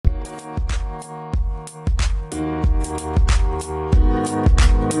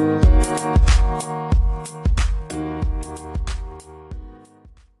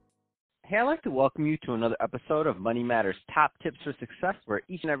I'd like to welcome you to another episode of Money Matters Top Tips for Success, where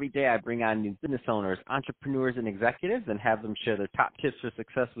each and every day I bring on new business owners, entrepreneurs, and executives and have them share their top tips for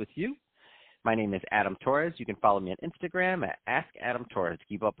success with you. My name is Adam Torres. You can follow me on Instagram at AskAdamTorres.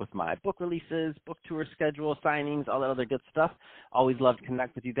 Keep up with my book releases, book tour schedule, signings, all that other good stuff. Always love to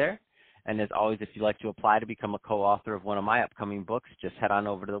connect with you there. And as always, if you'd like to apply to become a co-author of one of my upcoming books, just head on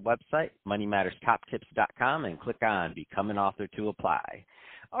over to the website, moneymatterstoptips.com, and click on Become an Author to apply.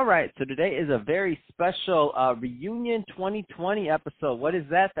 All right, so today is a very special reunion 2020 episode. What is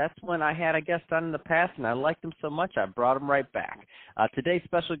that? That's when I had a guest on in the past, and I liked him so much, I brought him right back. Today's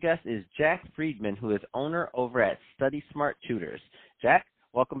special guest is Jack Friedman, who is owner over at Study Smart Tutors. Jack,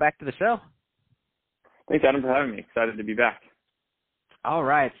 welcome back to the show. Thanks, Adam, for having me. Excited to be back. All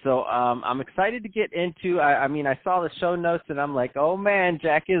right, so I'm excited to get into, I saw the show notes and I'm like, oh man,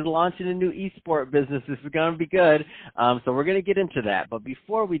 Jack is launching a new esport business. This is going to be good. So we're going to get into that. But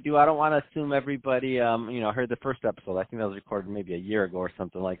before we do, I don't want to assume everybody, heard the first episode. I think that was recorded maybe a year ago or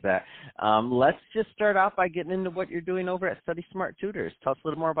something like that. Let's just start off by getting into what you're doing over at Study Smart Tutors. Tell us a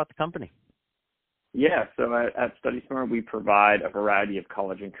little more about the company. Yeah, so at Study Smart, we provide a variety of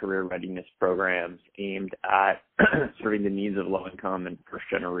college and career readiness programs aimed at serving the needs of low-income and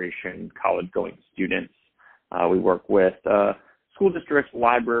first-generation college-going students. We work with school districts,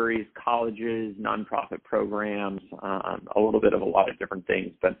 libraries, colleges, nonprofit programs, a little bit of a lot of different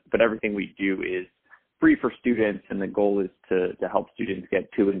things, but everything we do is free for students, and the goal is to help students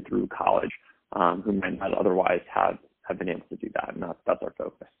get to and through college who might not otherwise have been able to do that, and that's our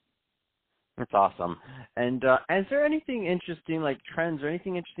focus. That's awesome. And is there anything interesting, like trends or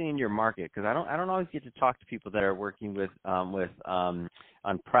anything interesting in your market? Because I don't always get to talk to people that are working with on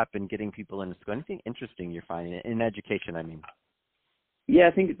prep and getting people into school. Anything interesting you're finding in education? I mean. Yeah,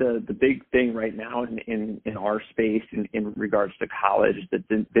 I think the big thing right now in our space in regards to college that's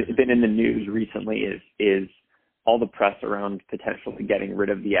been in the news recently is all the press around potentially getting rid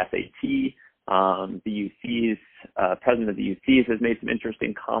of the SAT. The UCs, president of the UCs has made some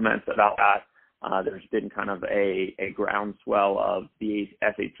interesting comments about that. There's been kind of a groundswell of the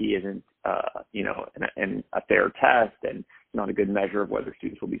SAT isn't, a fair test and not a good measure of whether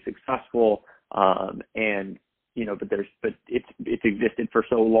students will be successful. But it's existed for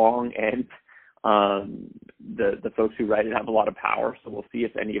so long, and the folks who write it have a lot of power. So we'll see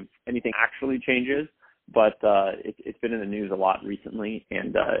if anything actually changes. But it's been in the news a lot recently,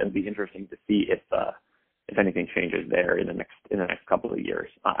 and it'll be interesting to see if anything changes there in the next couple of years.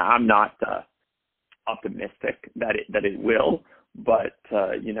 I'm not optimistic that it will, but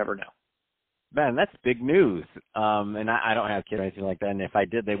you never know. Man, that's big news. And I don't have kids or anything like that. And if I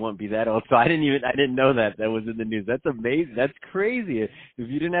did, they wouldn't be that old. So I didn't know that was in the news. That's amazing. That's crazy. If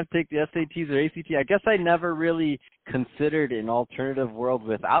you didn't have to take the SATs or ACT, I guess I never really considered an alternative world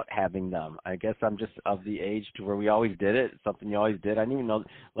without having them. I guess I'm just of the age to where we always did it. Something you always did. I didn't even know,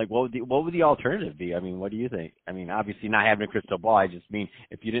 like, what would the alternative be? I mean, what do you think? I mean, obviously not having a crystal ball. I just mean,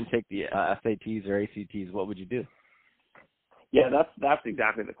 if you didn't take the SATs or ACTs, what would you do? Yeah, that's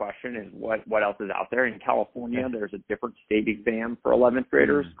exactly the question, is what else is out there. In California, there's a different state exam for 11th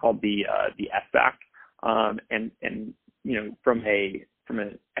graders called the SBAC. And from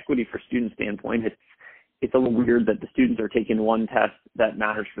an equity for student standpoint, it's a little weird that the students are taking one test that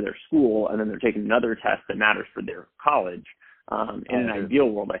matters for their school, and then they're taking another test that matters for their college. In an ideal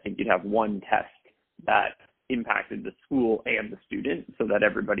world, I think you'd have one test that impacted the school and the student so that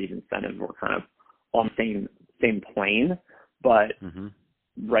everybody's incentives were kind of on the same plane. But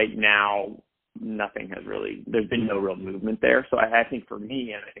right now, there's been no real movement there. So I think for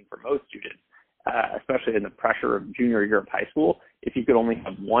me, and I think for most students, especially in the pressure of junior year of high school, if you could only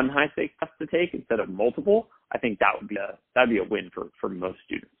have one high-stakes test to take instead of multiple, I think that'd be a win for most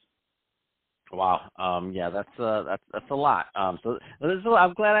students. Wow. Yeah, that's a lot. So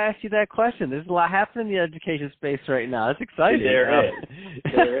I'm glad I asked you that question. There's a lot happening in the education space right now. That's exciting. There is.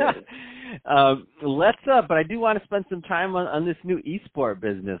 But I do want to spend some time on this new esport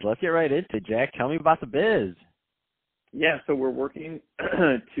business. Let's get right into it, Jack. Tell me about the biz. Yeah, so we're working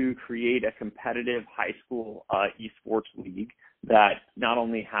to create a competitive high school esports league that not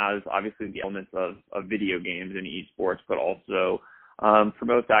only has obviously the elements of video games and esports, but also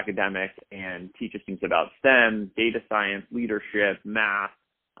promotes academics and teaches things about STEM, data science, leadership, math,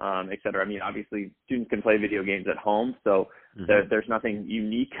 et cetera. I mean, obviously, students can play video games at home, so there's nothing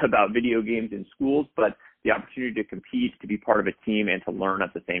unique about video games in schools, but the opportunity to compete, to be part of a team, and to learn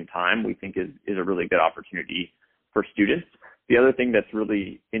at the same time, we think is a really good opportunity for students. The other thing that's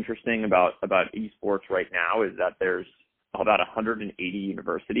really interesting about esports right now is that there's about 180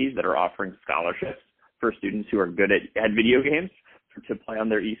 universities that are offering scholarships for students who are good at video games. to play on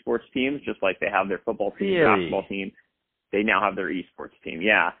their esports teams, just like they have their football team, Really? basketball team. They now have their esports team.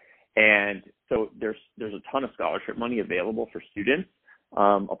 Yeah. And so there's a ton of scholarship money available for students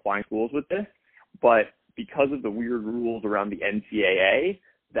applying schools with this. But because of the weird rules around the NCAA,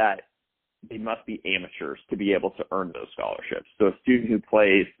 that they must be amateurs to be able to earn those scholarships. So a student who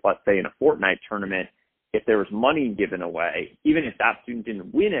plays, let's say, in a Fortnite tournament, if there was money given away, even if that student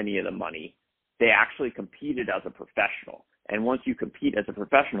didn't win any of the money, they actually competed as a professional. And once you compete as a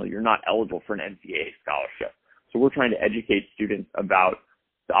professional, you're not eligible for an NCAA scholarship. So we're trying to educate students about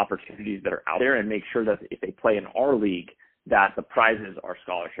the opportunities that are out there and make sure that if they play in our league, that the prizes are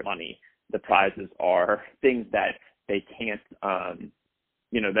scholarship money. The prizes are things that they can't,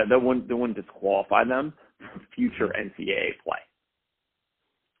 that wouldn't disqualify them from future NCAA play.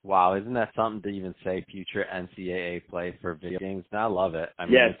 Wow, isn't that something to even say, future NCAA play for video games? I love it. I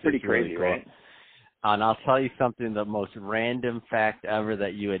mean, yeah, it's pretty really crazy, cool. right? And I'll tell you something, the most random fact ever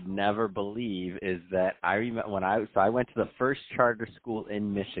that you would never believe is that I remember when I went to the first charter school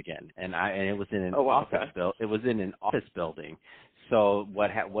in Michigan, and it was in an office it was in an office building. So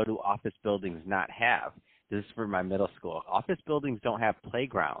what do office buildings not have? This is for my middle school. Office buildings don't have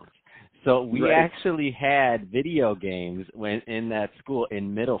playgrounds. So we actually had video games when in that school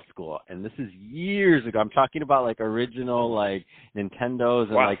in middle school, and this is years ago. I'm talking about like original like Nintendos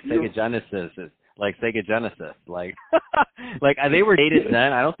and like Sega Genesis. Like Sega Genesis, like they were dated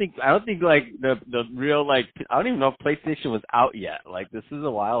then. I don't think like the real like I don't even know if PlayStation was out yet. Like this is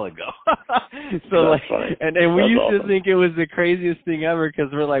a while ago. So that's funny. and we That's used awesome. to think it was the craziest thing ever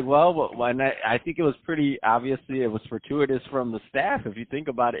because we're like, well, why not? I think it was pretty obviously it was fortuitous from the staff if you think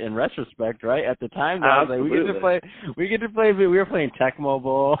about it in retrospect, right? At the time, I was like, we get to play. We were playing Tech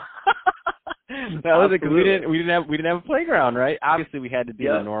Mobile. That was it because we didn't have a playground, right? Obviously, we had to do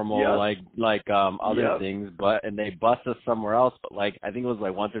the normal other things, and they bussed us somewhere else. But like I think it was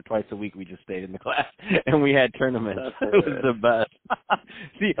like once or twice a week we just stayed in the class and we had tournaments. It was the best.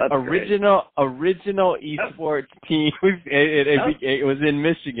 See, original esports team. It was in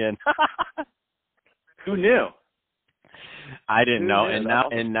Michigan. Who knew? I didn't know,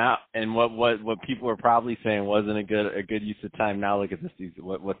 and what people were probably saying wasn't a good use of time. Now look at this,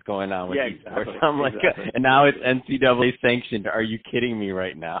 what's going on with esports. Exactly. I'm like, and now it's NCAA sanctioned. Are you kidding me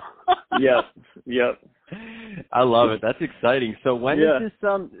right now? Yep. I love it. That's exciting. So when is this?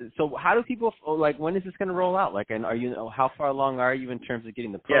 So how do people like? When is this going to roll out? Like, and are you? How far along are you in terms of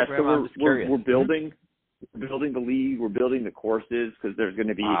getting the program? So I'm just curious. We're building the league. We're building the courses because there's going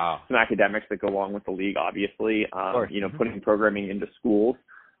to be some academics that go along with the league. Obviously, putting programming into schools,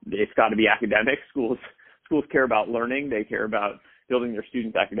 it's got to be academic. Schools care about learning. They care about building their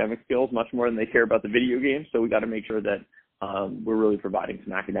students' academic skills much more than they care about the video games. So we got to make sure that we're really providing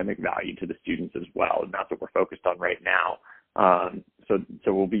some academic value to the students as well, and that's what we're focused on right now.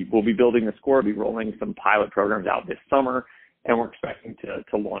 So we'll be building the score. We'll be rolling some pilot programs out this summer, and we're expecting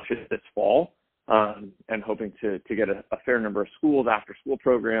to launch it this fall. And hoping to get a fair number of schools, after school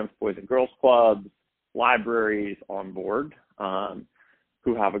programs, boys and girls clubs, libraries on board,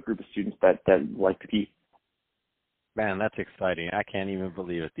 who have a group of students that like to be. Man, that's exciting. I can't even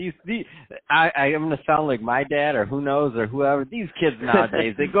believe it. I am going to sound like my dad or who knows or whoever. These kids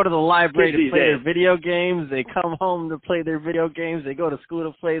nowadays, they go to the library to play their video games. They come home to play their video games. They go to school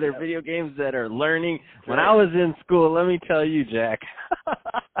to play their video games that are learning. When I was in school, let me tell you, Jack.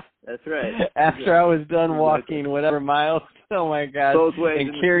 That's right. After I was done walking whatever miles, oh my gosh, both ways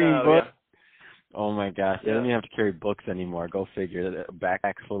and carrying books. Yeah. Oh my gosh, they don't even have to carry books anymore. Go figure.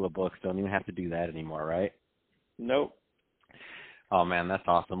 Backpacks full of books. Don't even have to do that anymore, right? Nope. Oh, man, that's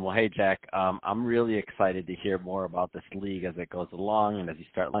awesome. Well, hey, Jack, I'm really excited to hear more about this league as it goes along, and as you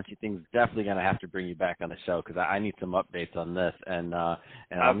start launching things, definitely going to have to bring you back on the show because I need some updates on this, and I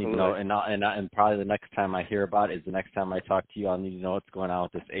need to know, and probably the next time I hear about it is the next time I talk to you. I'll need to know what's going on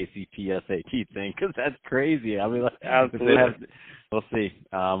with this ACT SAT thing because that's crazy. I mean, absolutely. We'll see.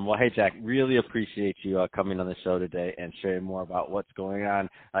 Well, hey, Jack, really appreciate you coming on the show today and sharing more about what's going on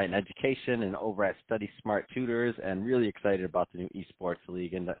in education and over at Study Smart Tutors, and really excited about the new esports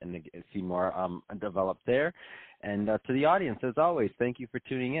league and see more develop there. And to the audience, as always, thank you for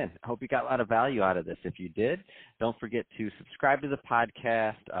tuning in. I hope you got a lot of value out of this. If you did, don't forget to subscribe to the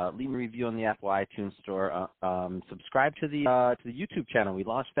podcast, leave a review on the Apple iTunes Store, subscribe to the YouTube channel. We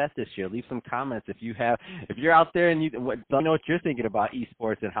launched that this year. Leave some comments if you're out there and let me know what you're thinking about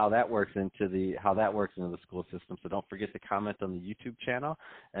esports and how that works into the school system. So don't forget to comment on the YouTube channel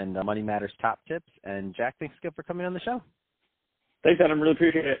and Money Matters Top Tips. And Jack, thanks again for coming on the show. Thanks, Adam. Really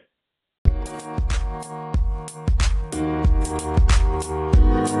appreciate it.